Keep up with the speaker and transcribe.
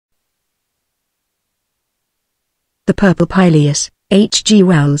The Purple Pileus, H.G.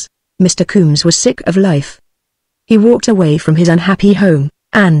 Wells. Mr. Coombs was sick of life. He walked away from his unhappy home,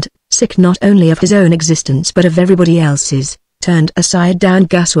 and, sick not only of his own existence but of everybody else's, turned aside down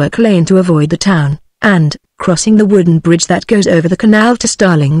Gaswork Lane to avoid the town, and, crossing the wooden bridge that goes over the canal to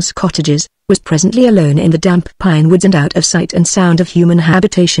Starling's cottages, was presently alone in the damp pine woods and out of sight and sound of human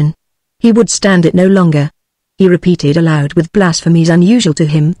habitation. He would stand it no longer. He repeated aloud with blasphemies unusual to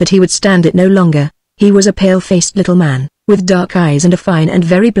him that he would stand it no longer. He was a pale-faced little man, with dark eyes and a fine and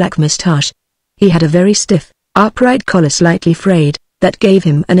very black moustache. He had a very stiff, upright collar slightly frayed, that gave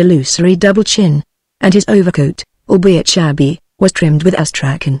him an illusory double chin, and his overcoat, albeit shabby, was trimmed with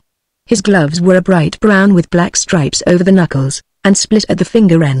astrakhan. His gloves were a bright brown with black stripes over the knuckles, and split at the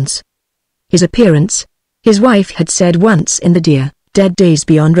finger ends. His appearance. His wife had said once in the dead days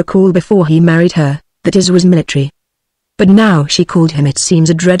beyond recall before he married her, that his was military. But now she called him, it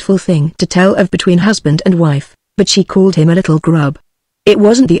seems a dreadful thing to tell of between husband and wife, but she called him a little grub. It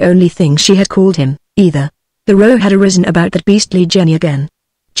wasn't the only thing she had called him, either. The row had arisen about that beastly Jenny again.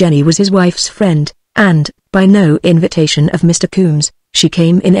 Jenny was his wife's friend, and, by no invitation of Mr. Coombs, she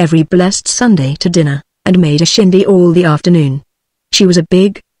came in every blessed Sunday to dinner, and made a shindy all the afternoon. She was a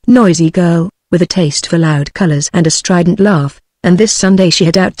big, noisy girl, with a taste for loud colors and a strident laugh, and this Sunday she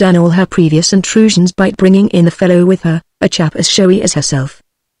had outdone all her previous intrusions by bringing in the fellow with her, a chap as showy as herself.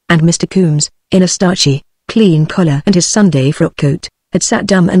 And Mr. Coombs, in a starchy, clean collar and his Sunday frock coat, had sat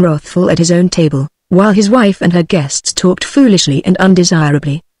dumb and wrathful at his own table, while his wife and her guests talked foolishly and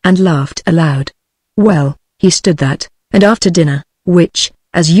undesirably, and laughed aloud. Well, he stood that, and after dinner, which,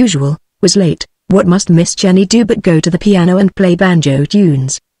 as usual, was late, what must Miss Jenny do but go to the piano and play banjo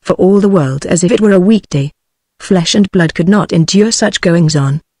tunes, for all the world as if it were a weekday. Flesh and blood could not endure such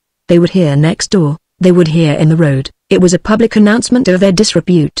goings-on. They would hear next door, they would hear in the road, it was a public announcement of their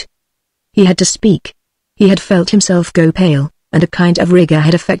disrepute. He had to speak. He had felt himself go pale, and a kind of rigor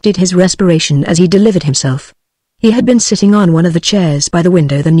had affected his respiration as he delivered himself. He had been sitting on one of the chairs by the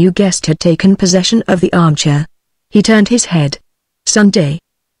window. The new guest had taken possession of the armchair. He turned his head. "Sunday,"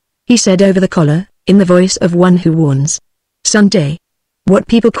 he said over the collar, in the voice of one who warns. "Sunday." What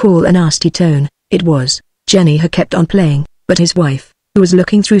people call a nasty tone, it was. Jenny had kept on playing, but his wife, who was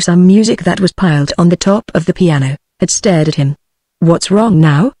looking through some music that was piled on the top of the piano, had stared at him. "What's wrong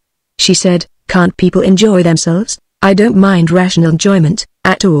now?" she said. "Can't people enjoy themselves?" "I don't mind rational enjoyment,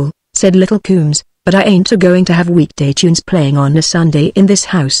 at all," said little Coombs, "but I ain't going to have weekday tunes playing on a Sunday in this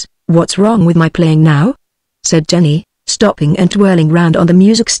house." "What's wrong with my playing now?" said Jenny, stopping and twirling round on the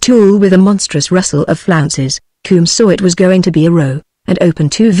music stool with a monstrous rustle of flounces. Coombs saw it was going to be a row, and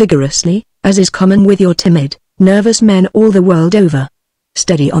opened too vigorously, as is common with your timid, nervous men all the world over.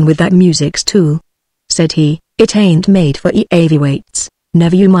 "Steady on with that music stool," said he, "it ain't made for heavyweights."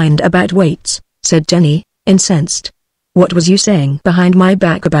 "Never you mind about weights," said Jenny, incensed. "What was you saying behind my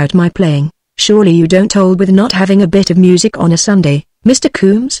back about my playing? Surely you don't hold with not having a bit of music on a Sunday, Mr.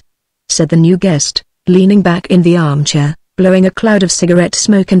 Coombs?" said the new guest, leaning back in the armchair, blowing a cloud of cigarette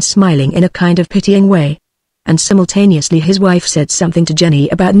smoke and smiling in a kind of pitying way. And simultaneously his wife said something to Jenny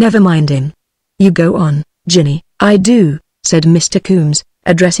about never mind him. "You go on, Jenny." "I do," said Mr. Coombs,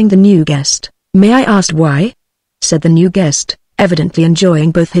 addressing the new guest. "May I ask why?" said the new guest, evidently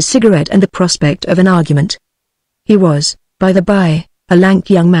enjoying both his cigarette and the prospect of an argument. He was, by the by, a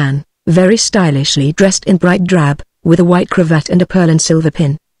lank young man, very stylishly dressed in bright drab, with a white cravat and a pearl and silver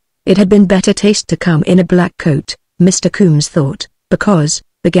pin. It had been better taste to come in a black coat, Mr. Coombs thought, because,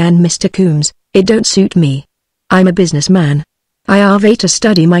 began Mr. Coombs, "it don't suit me. I'm a businessman. I have to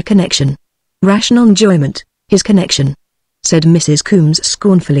study my connection." "Rational enjoyment, his connection," said Mrs. Coombs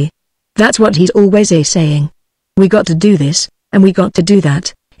scornfully. "That's what he's always saying. We got to do this, and we got to do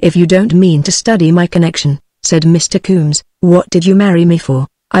that. If you don't mean to study my connection," said Mr. Coombs, "what did you marry me for,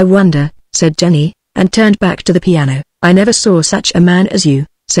 I wonder?" said Jenny, and turned back to the piano. "I never saw such a man as you,"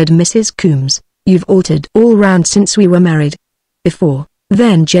 said Mrs. Coombs. "You've altered all round since we were married." "Before."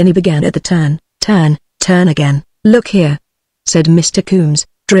 Then Jenny began at the turn again. "Look here," said Mr. Coombs,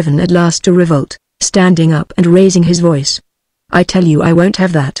 driven at last to revolt, standing up and raising his voice. "I tell you I won't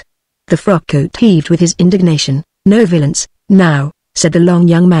have that." The frock coat heaved with his indignation. "No violence, now," said the long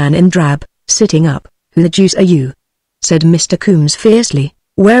young man in drab, sitting up. "Who the deuce are you?" said Mr. Coombs fiercely,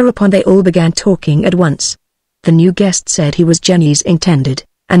 whereupon they all began talking at once. The new guest said he was Jenny's intended,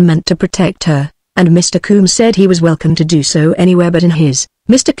 and meant to protect her, and Mr. Coombs said he was welcome to do so anywhere but in his,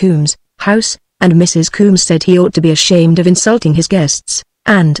 Mr. Coombs, house, and Mrs. Coombs said he ought to be ashamed of insulting his guests,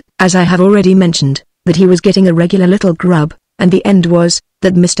 and, as I have already mentioned, that he was getting a regular little grub, and the end was,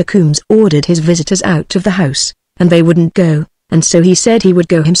 that Mr. Coombs ordered his visitors out of the house, and they wouldn't go, and so he said he would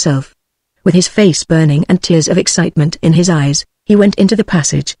go himself. with his face burning and tears of excitement in his eyes, he went into the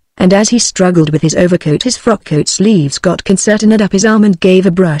passage, and as he struggled with his overcoat his frock coat sleeves got concerted up his arm and gave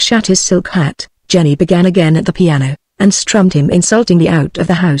a brush at his silk hat. Jenny began again at the piano, and strummed him insultingly out of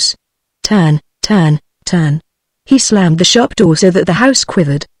the house. Turn, turn, turn. He slammed the shop door so that the house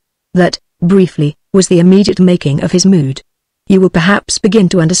quivered. That, briefly, was the immediate making of his mood. You will perhaps begin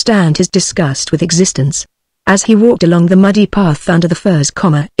to understand his disgust with existence. As he walked along the muddy path under the firs,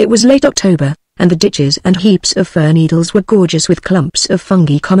 it was late October, and the ditches and heaps of fir needles were gorgeous with clumps of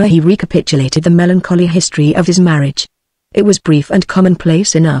fungi, he recapitulated the melancholy history of his marriage. It was brief and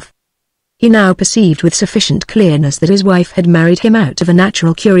commonplace enough. He now perceived with sufficient clearness that his wife had married him out of a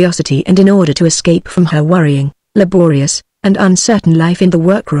natural curiosity and in order to escape from her worrying, laborious, and uncertain life in the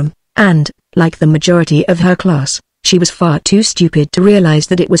workroom, and, like the majority of her class, she was far too stupid to realize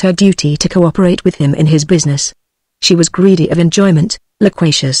that it was her duty to cooperate with him in his business. She was greedy of enjoyment,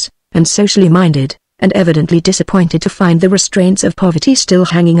 loquacious, and socially minded, and evidently disappointed to find the restraints of poverty still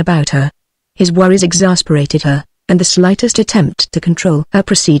hanging about her. His worries exasperated her, and the slightest attempt to control her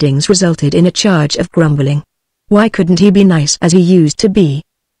proceedings resulted in a charge of grumbling. Why couldn't he be nice as he used to be?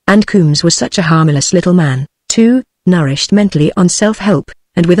 And Coombs was such a harmless little man, too, nourished mentally on self-help,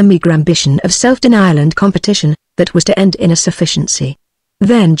 and with a meager ambition of self-denial and competition, that was to end in a sufficiency.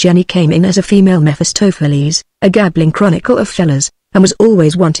 Then Jenny came in as a female Mephistopheles, a gabbling chronicle of fellers, and was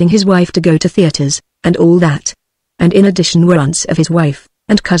always wanting his wife to go to theatres, and all that. And in addition were aunts of his wife,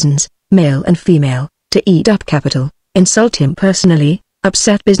 and cousins, male and female, to eat up capital, insult him personally,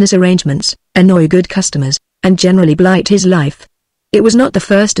 upset business arrangements, annoy good customers, and generally blight his life. It was not the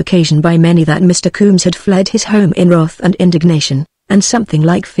first occasion by many that Mr. Coombs had fled his home in wrath and indignation, and something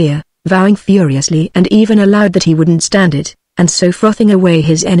like fear, vowing furiously and even aloud that he wouldn't stand it, and so frothing away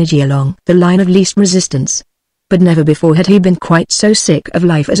his energy along the line of least resistance. But never before had he been quite so sick of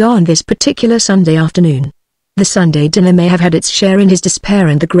life as on this particular Sunday afternoon. The Sunday dinner may have had its share in his despair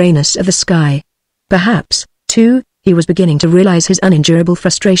and the greyness of the sky. Perhaps, too, he was beginning to realize his unendurable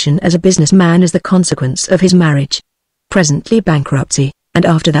frustration as a businessman as the consequence of his marriage. Presently bankruptcy, and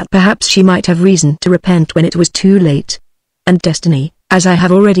after that perhaps she might have reason to repent when it was too late. And destiny, as I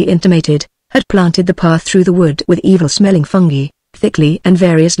have already intimated, had planted the path through the wood with evil-smelling fungi, thickly and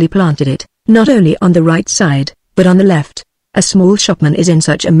variously planted it, not only on the right side, but on the left. A small shopman is in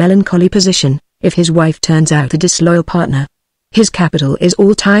such a melancholy position, if his wife turns out a disloyal partner. His capital is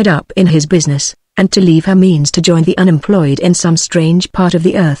all tied up in his business, and to leave her means to join the unemployed in some strange part of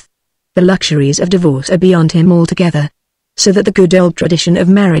the earth. The luxuries of divorce are beyond him altogether. So that the good old tradition of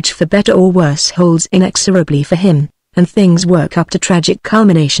marriage for better or worse holds inexorably for him, and things work up to tragic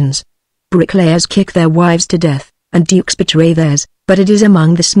culminations. Bricklayers kick their wives to death, and dukes betray theirs, but it is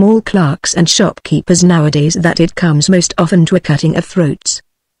among the small clerks and shopkeepers nowadays that it comes most often to a cutting of throats.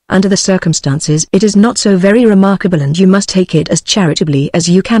 Under the circumstances it is not so very remarkable, and you must take it as charitably as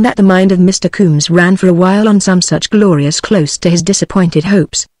you can, that the mind of Mr. Coombs ran for a while on some such glorious close to his disappointed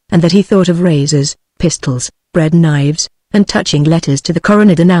hopes, and that he thought of razors, pistols, bread knives, and touching letters to the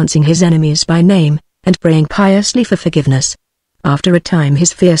coroner denouncing his enemies by name, and praying piously for forgiveness. After a time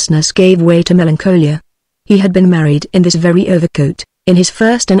his fierceness gave way to melancholia. He had been married in this very overcoat, in his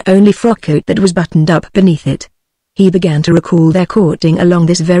first and only frock coat that was buttoned up beneath it. He began to recall their courting along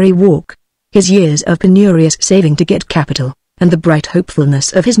this very walk, his years of penurious saving to get capital, and the bright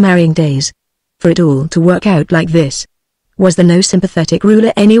hopefulness of his marrying days. For it all to work out like this. Was there no sympathetic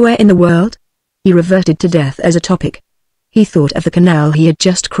ruler anywhere in the world? He reverted to death as a topic. He thought of the canal he had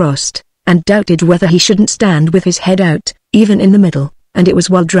just crossed, and doubted whether he shouldn't stand with his head out, even in the middle, and it was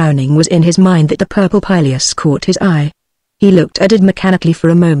while drowning was in his mind that the purple Pileus caught his eye. He looked at it mechanically for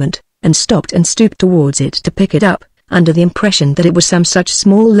a moment, and stopped and stooped towards it to pick it up, under the impression that it was some such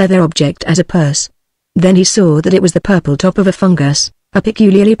small leather object as a purse. Then he saw that it was the purple top of a fungus, a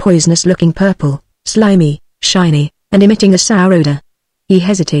peculiarly poisonous-looking purple, slimy, shiny, and emitting a sour odor. He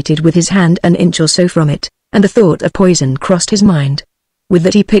hesitated with his hand an inch or so from it, and the thought of poison crossed his mind. With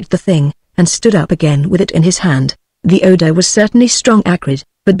that he picked the thing, and stood up again with it in his hand. The odor was certainly strong, acrid,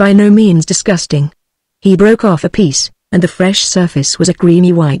 but by no means disgusting. He broke off a piece, and the fresh surface was a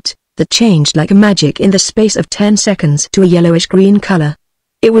creamy white, that changed like magic in the space of 10 seconds to a yellowish-green color.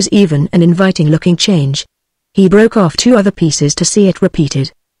 It was even an inviting-looking change. He broke off 2 other pieces to see it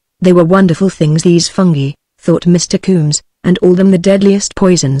repeated. They were wonderful things, these fungi, thought Mr. Coombs, and all them the deadliest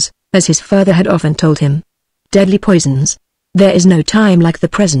poisons, as his father had often told him. Deadly poisons. There is no time like the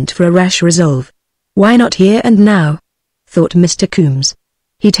present for a rash resolve. Why not here and now? Thought Mr. Coombs.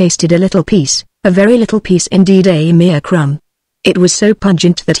 He tasted a little piece, a very little piece indeed, a mere crumb. It was so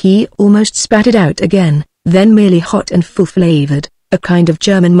pungent that he almost spat it out again, then merely hot and full-flavored. a kind of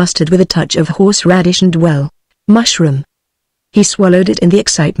German mustard with a touch of horseradish and mushroom. He swallowed it in the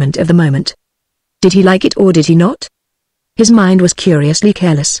excitement of the moment. Did he like it or did he not? His mind was curiously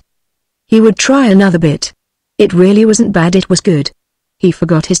careless. He would try another bit. It really wasn't bad, it was good. He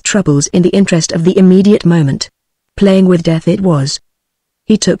forgot his troubles in the interest of the immediate moment. Playing with death it was.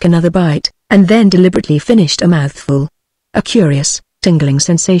 He took another bite, and then deliberately finished a mouthful. A curious, tingling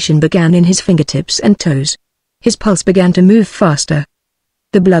sensation began in his fingertips and toes. His pulse began to move faster.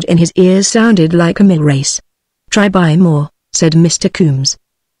 The blood in his ears sounded like a mill race. "Try buy more," said Mr. Coombs.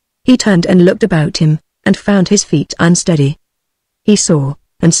 He turned and looked about him, and found his feet unsteady. He saw,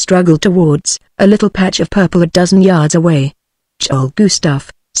 and struggled towards, a little patch of purple a dozen yards away. "Chol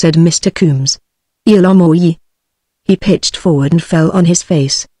Gustav," said Mr. Coombs. "Il amoye." He pitched forward and fell on his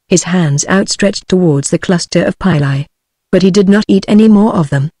face, his hands outstretched towards the cluster of pili. But he did not eat any more of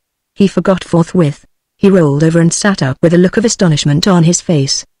them. He forgot forthwith. He rolled over and sat up with a look of astonishment on his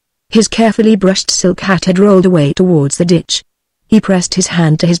face. His carefully brushed silk hat had rolled away towards the ditch. He pressed his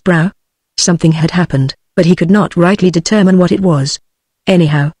hand to his brow. Something had happened, but he could not rightly determine what it was.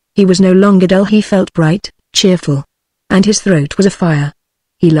 Anyhow, he was no longer dull, he felt bright, cheerful. And his throat was afire.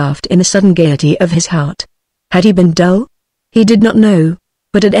 He laughed in the sudden gaiety of his heart. Had he been dull? He did not know,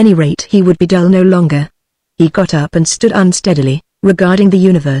 but at any rate he would be dull no longer. He got up and stood unsteadily, regarding the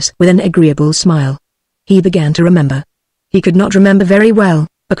universe with an agreeable smile. He began to remember. He could not remember very well,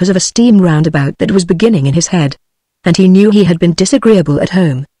 because of a steam roundabout that was beginning in his head. And he knew he had been disagreeable at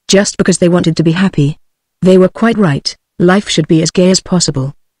home, just because they wanted to be happy. They were quite right, life should be as gay as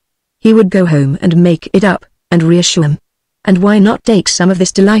possible. He would go home and make it up, and reassure him. And why not take some of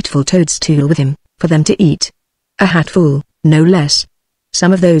this delightful toadstool with him, for them to eat? A hatful, no less.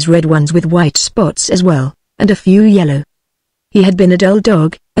 Some of those red ones with white spots as well, and a few yellow. He had been a dull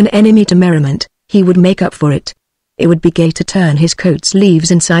dog, an enemy to merriment. He would make up for it. It would be gay to turn his coat sleeves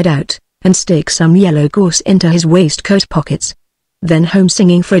inside out, and stick some yellow gorse into his waistcoat pockets. Then home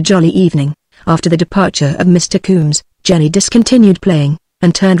singing for a jolly evening. After the departure of Mr. Coombs, Jenny discontinued playing,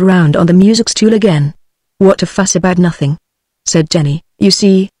 and turned round on the music stool again. "What a fuss about nothing," said Jenny. "You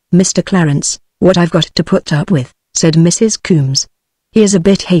see, Mr. Clarence, what I've got to put up with," said Mrs. Coombs. "He is a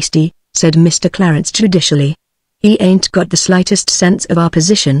bit hasty," said Mr. Clarence judicially. "He ain't got the slightest sense of our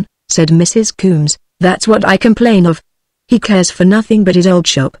position," said Mrs. Coombs. "That's what I complain of. He cares for nothing but his old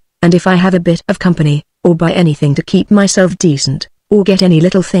shop, and if I have a bit of company, or buy anything to keep myself decent, or get any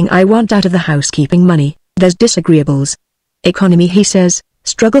little thing I want out of the housekeeping money, there's disagreeables. Economy, he says,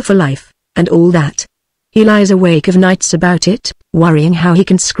 struggle for life, and all that. He lies awake of nights about it, worrying how he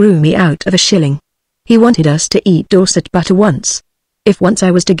can screw me out of a shilling. He wanted us to eat Dorset butter once. If once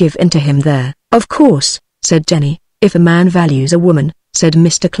I was to give in to him there, of course," said Jenny. "If a man values a woman," said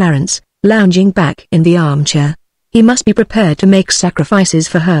Mr. Clarence, lounging back in the armchair, "he must be prepared to make sacrifices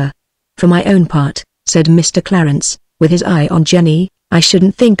for her. For my own part," said Mr. Clarence, with his eye on Jenny, "I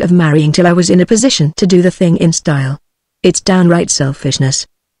shouldn't think of marrying till I was in a position to do the thing in style. It's downright selfishness.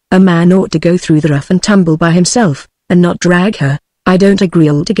 A man ought to go through the rough and tumble by himself, and not drag her." "I don't agree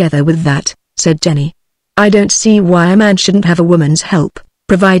altogether with that," said Jenny. "I don't see why a man shouldn't have a woman's help,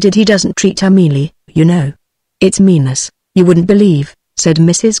 provided he doesn't treat her meanly, you know." "It's meanness, you wouldn't believe," said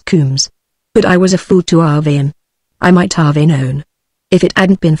Mrs. Coombs. "But I was a fool to harvey him. I might harvey known. If it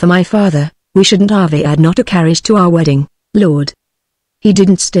hadn't been for my father, we shouldn't harvey had not a carriage to our wedding, Lord." "He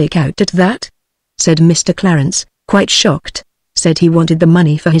didn't stick out at that?" said Mr. Clarence, quite shocked. "Said he wanted the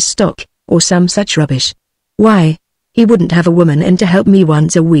money for his stock, or some such rubbish. Why, he wouldn't have a woman in to help me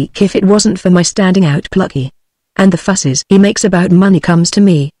once a week if it wasn't for my standing out plucky. And the fusses he makes about money comes to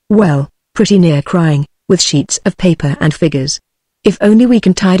me, well, pretty near crying, with sheets of paper and figures. If only we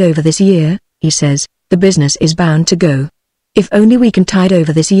can tide over this year, he says, the business is bound to go. If only we can tide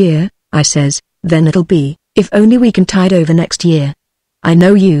over this year, I says, then it'll be, if only we can tide over next year. I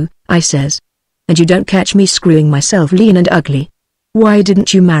know you, I says. And you don't catch me screwing myself lean and ugly. Why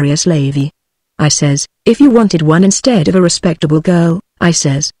didn't you marry a slavey? I says, if you wanted one instead of a respectable girl, I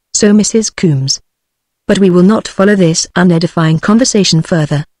says, so Mrs. Coombs. But we will not follow this unedifying conversation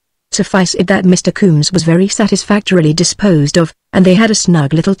further. Suffice it that Mr. Coombs was very satisfactorily disposed of, and they had a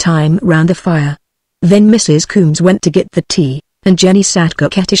snug little time round the fire. Then Mrs. Coombs went to get the tea, and Jenny sat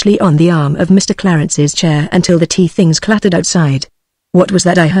coquettishly on the arm of Mr. Clarence's chair until the tea things clattered outside. What was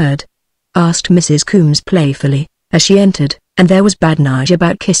that I heard? Asked Mrs. Coombs playfully, as she entered, and there was badinage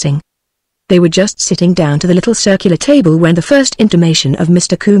about kissing. They were just sitting down to the little circular table when the first intimation of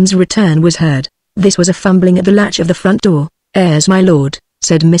Mr. Coombs' return was heard. This was a fumbling at the latch of the front door. "Airs my lord,"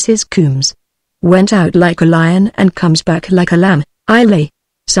 said Mrs. Coombs. "Went out like a lion and comes back like a lamb, I lay."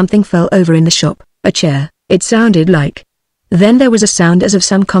 Something fell over in the shop, a chair, it sounded like. Then there was a sound as of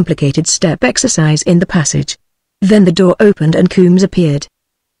some complicated step exercise in the passage. Then the door opened and Coombs appeared.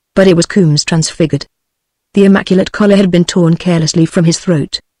 But it was Coombs transfigured. The immaculate collar had been torn carelessly from his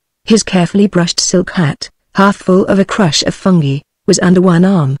throat. His carefully brushed silk hat, half full of a crush of fungi, was under one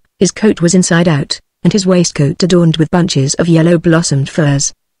arm, his coat was inside out, and his waistcoat adorned with bunches of yellow-blossomed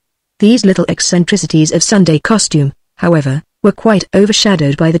furs. These little eccentricities of Sunday costume, however, were quite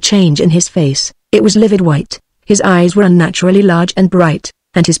overshadowed by the change in his face. It was livid white, his eyes were unnaturally large and bright,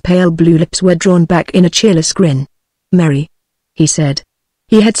 and his pale blue lips were drawn back in a cheerless grin. "Mary," he said.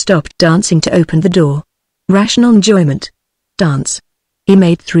 He had stopped dancing to open the door. Rational enjoyment. Dance. He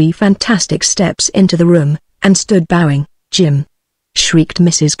made 3 fantastic steps into the room, and stood bowing. "Jim!" shrieked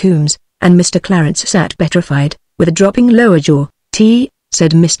Mrs. Coombs, and Mr. Clarence sat petrified, with a dropping lower jaw. "Tea,"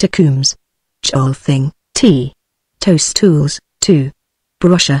 said Mr. Coombs. "Jolly thing, tea. Toast stools, too."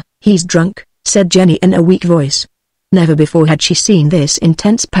 "Brusher, he's drunk," said Jenny in a weak voice. Never before had she seen this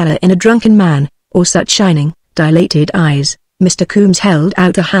intense pallor in a drunken man, or such shining, dilated eyes. Mr. Coombs held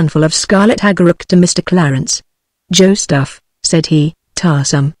out a handful of scarlet agaric to Mr. Clarence. "Joe stuff," said he, "tar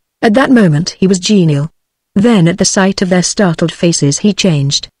some." At that moment he was genial. Then at the sight of their startled faces he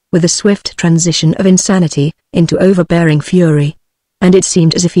changed, with a swift transition of insanity, into overbearing fury. And it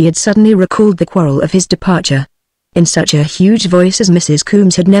seemed as if he had suddenly recalled the quarrel of his departure. In such a huge voice as Mrs.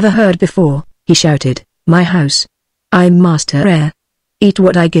 Coombs had never heard before, he shouted, "My house. I'm master heir. Eat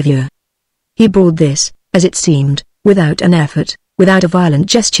what I give you." He bawled this, as it seemed, without an effort, without a violent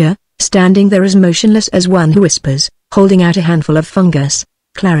gesture, standing there as motionless as one who whispers, holding out a handful of fungus.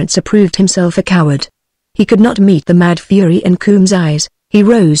 Clarence approved himself a coward. He could not meet the mad fury in Coombs' eyes. He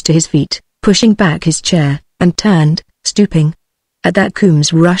rose to his feet, pushing back his chair, and turned, stooping. At that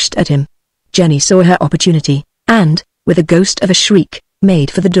Coombs rushed at him. Jenny saw her opportunity, and, with a ghost of a shriek,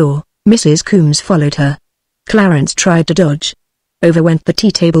 made for the door. Mrs. Coombs followed her. Clarence tried to dodge. Over went the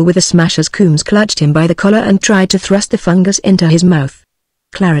tea table with a smash as Coombs clutched him by the collar and tried to thrust the fungus into his mouth.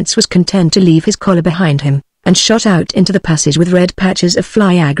 Clarence was content to leave his collar behind him, and shot out into the passage with red patches of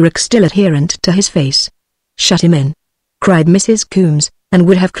fly agaric still adherent to his face. "Shut him in!" cried Mrs. Coombs, and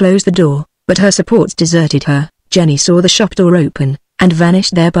would have closed the door, but her supports deserted her. Jenny saw the shop door open, and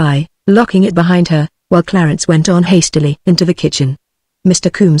vanished thereby, locking it behind her, while Clarence went on hastily into the kitchen.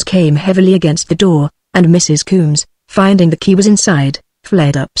 Mr. Coombs came heavily against the door, and Mrs. Coombs, finding the key was inside,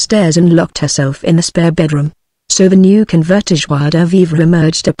 fled upstairs and locked herself in the spare bedroom. So the new converter joie de vivre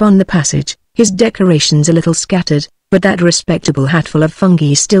emerged upon the passage, his decorations a little scattered, but that respectable hatful of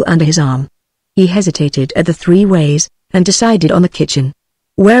fungi still under his arm. He hesitated at the 3 ways, and decided on the kitchen.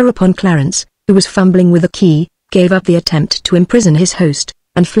 Whereupon Clarence, who was fumbling with the key, gave up the attempt to imprison his host,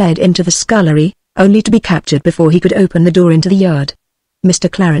 and fled into the scullery, only to be captured before he could open the door into the yard.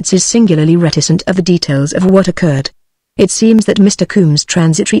 Mr. Clarence is singularly reticent of the details of what occurred. It seems that Mr. Coombs'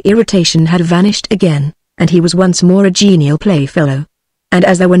 transitory irritation had vanished again, and he was once more a genial playfellow. And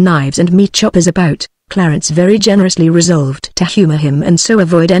as there were knives and meat choppers about, Clarence very generously resolved to humor him and so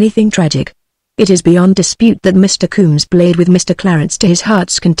avoid anything tragic. It is beyond dispute that Mr. Coombs played with Mr. Clarence to his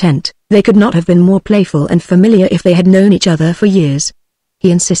heart's content. They could not have been more playful and familiar if they had known each other for years. He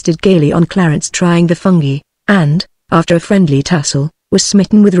insisted gaily on Clarence trying the fungi, and, after a friendly tussle, was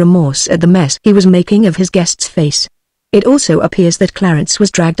smitten with remorse at the mess he was making of his guest's face. It also appears that Clarence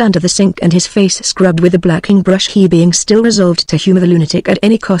was dragged under the sink and his face scrubbed with a blacking brush, he being still resolved to humor the lunatic at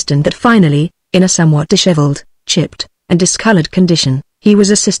any cost, and that finally, in a somewhat disheveled, chipped, and discolored condition, he was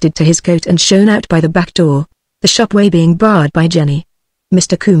assisted to his coat and shown out by the back door, the shopway being barred by Jenny.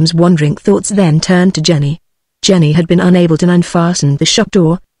 Mr. Coombs' wandering thoughts then turned to Jenny. Jenny had been unable to unfasten the shop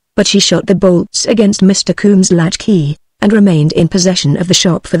door, but she shot the bolts against Mr. Coombs' latchkey, and remained in possession of the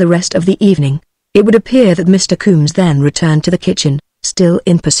shop for the rest of the evening. It would appear that Mr. Coombs then returned to the kitchen, still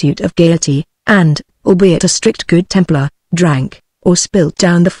in pursuit of gaiety, and, albeit a strict Good Templar, drank, or spilt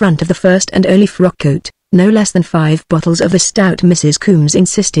down the front of the first and only frock coat, no less than 5 bottles of the stout Mrs. Coombs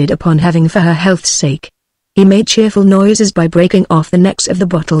insisted upon having for her health's sake. He made cheerful noises by breaking off the necks of the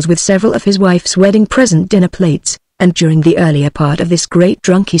bottles with several of his wife's wedding present dinner plates, and during the earlier part of this great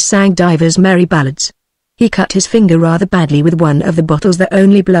drunk he sang divers merry ballads. He cut his finger rather badly with one of the bottles, the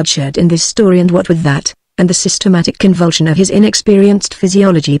only bloodshed in this story, and what with that, and the systematic convulsion of his inexperienced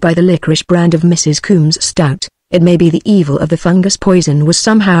physiology by the licorice brand of Mrs. Coombs' stout, it may be the evil of the fungus poison was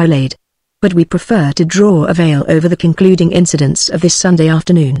somehow allayed. But we prefer to draw a veil over the concluding incidents of this Sunday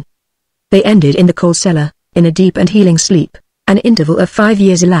afternoon. They ended in the coal cellar, in a deep and healing sleep. An interval of 5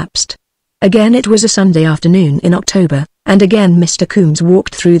 years elapsed. Again it was a Sunday afternoon in October, and again Mr. Coombs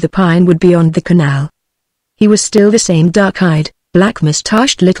walked through the pine wood beyond the canal. He was still the same dark-eyed,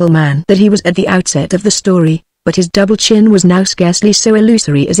 black-moustached little man that he was at the outset of the story, but his double chin was now scarcely so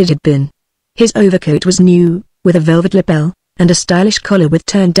illusory as it had been. His overcoat was new, with a velvet lapel, and a stylish collar with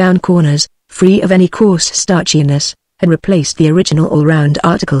turned-down corners, free of any coarse starchiness, had replaced the original all-round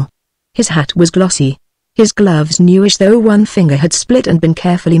article. His hat was glossy. His gloves newish, though one finger had split and been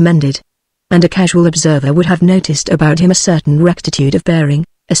carefully mended. And a casual observer would have noticed about him a certain rectitude of bearing,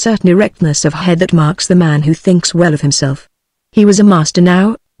 a certain erectness of head that marks the man who thinks well of himself. He was a master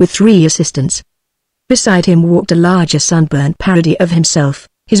now, with 3 assistants. Beside him walked a larger sunburnt parody of himself,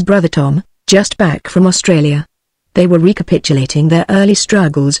 his brother Tom, just back from Australia. They were recapitulating their early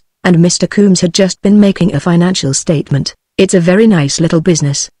struggles, and Mr. Coombs had just been making a financial statement. "It's a very nice little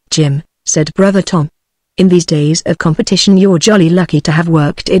business, Jim," said brother Tom. "In these days of competition you're jolly lucky to have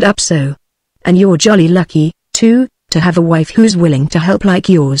worked it up so. And you're jolly lucky, too, to have a wife who's willing to help like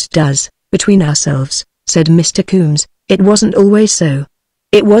yours does." "Between ourselves," said Mr. Coombs, "it wasn't always so.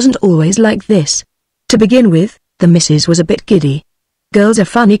 It wasn't always like this. To begin with, the missus was a bit giddy. Girls are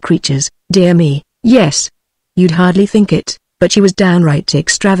funny creatures, dear me, yes. You'd hardly think it, but she was downright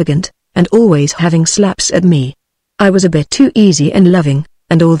extravagant, and always having slaps at me. I was a bit too easy and loving,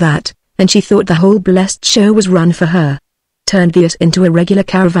 and all that, and she thought the whole blessed show was run for her. Turned the us into a regular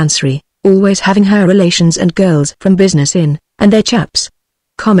caravansary, always having her relations and girls from business in, and their chaps.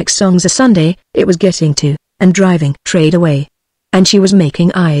 Comic songs a Sunday, it was getting to, and driving trade away. And she was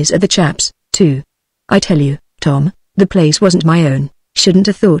making eyes at the chaps, too. I tell you, Tom, the place wasn't my own. Shouldn't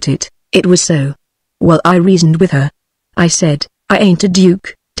have thought it, it was so. Well, I reasoned with her. I said, I ain't a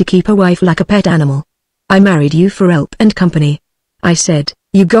duke, to keep a wife like a pet animal. I married you for help and company. I said,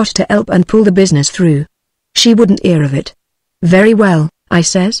 you got to help and pull the business through. She wouldn't hear of it. Very well, I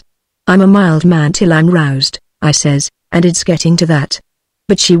says. I'm a mild man till I'm roused, I says, and it's getting to that.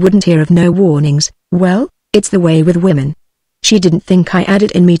 But she wouldn't hear of no warnings. Well, it's the way with women. She didn't think I had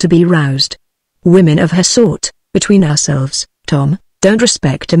it in me to be roused. Women of her sort, between ourselves, Tom, don't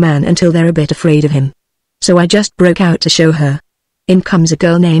respect a man until they're a bit afraid of him. So I just broke out to show her. In comes a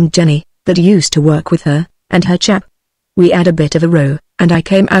girl named Jenny, that used to work with her, and her chap. We had a bit of a row, and I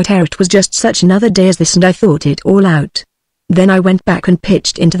came out here. It was just such another day as this, and I thought it all out. Then I went back and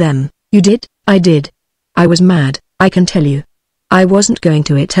pitched into them. You did? I did. I was mad, I can tell you. I wasn't going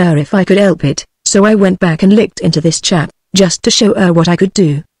to hit her if I could help it, so I went back and licked into this chap, just to show her what I could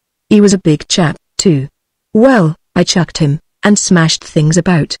do. He was a big chap, too. Well, I chucked him, and smashed things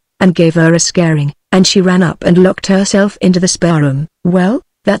about, and gave her a scaring, and she ran up and locked herself into the spare room. Well,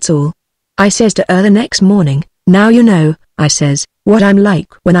 that's all. I says to her the next morning, now you know, I says, what I'm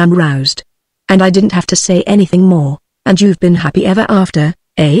like when I'm roused. And I didn't have to say anything more, and you've been happy ever after,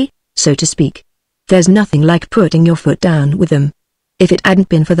 eh, so to speak. There's nothing like putting your foot down with them. If it hadn't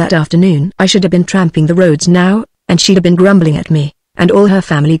been for that afternoon I should have been tramping the roads now, and she'd have been grumbling at me, and all her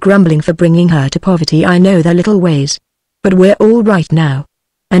family grumbling for bringing her to poverty. I know their little ways. But we're all right now.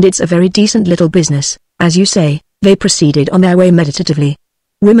 And it's a very decent little business, as you say." They proceeded on their way meditatively.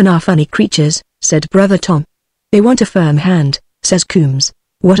 "Women are funny creatures," said brother Tom. "They want a firm hand," says Coombs.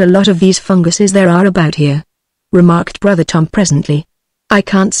 "What a lot of these funguses there are about here," remarked brother Tom presently. "I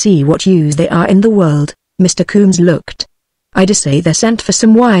can't see what use they are in the world." Mr. Coombs looked. "I dessay they're sent for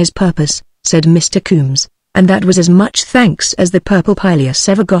some wise purpose," said Mr. Coombs, and that was as much thanks as the purple Pileus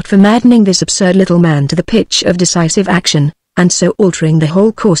ever got for maddening this absurd little man to the pitch of decisive action, and so altering the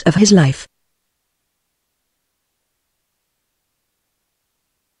whole course of his life.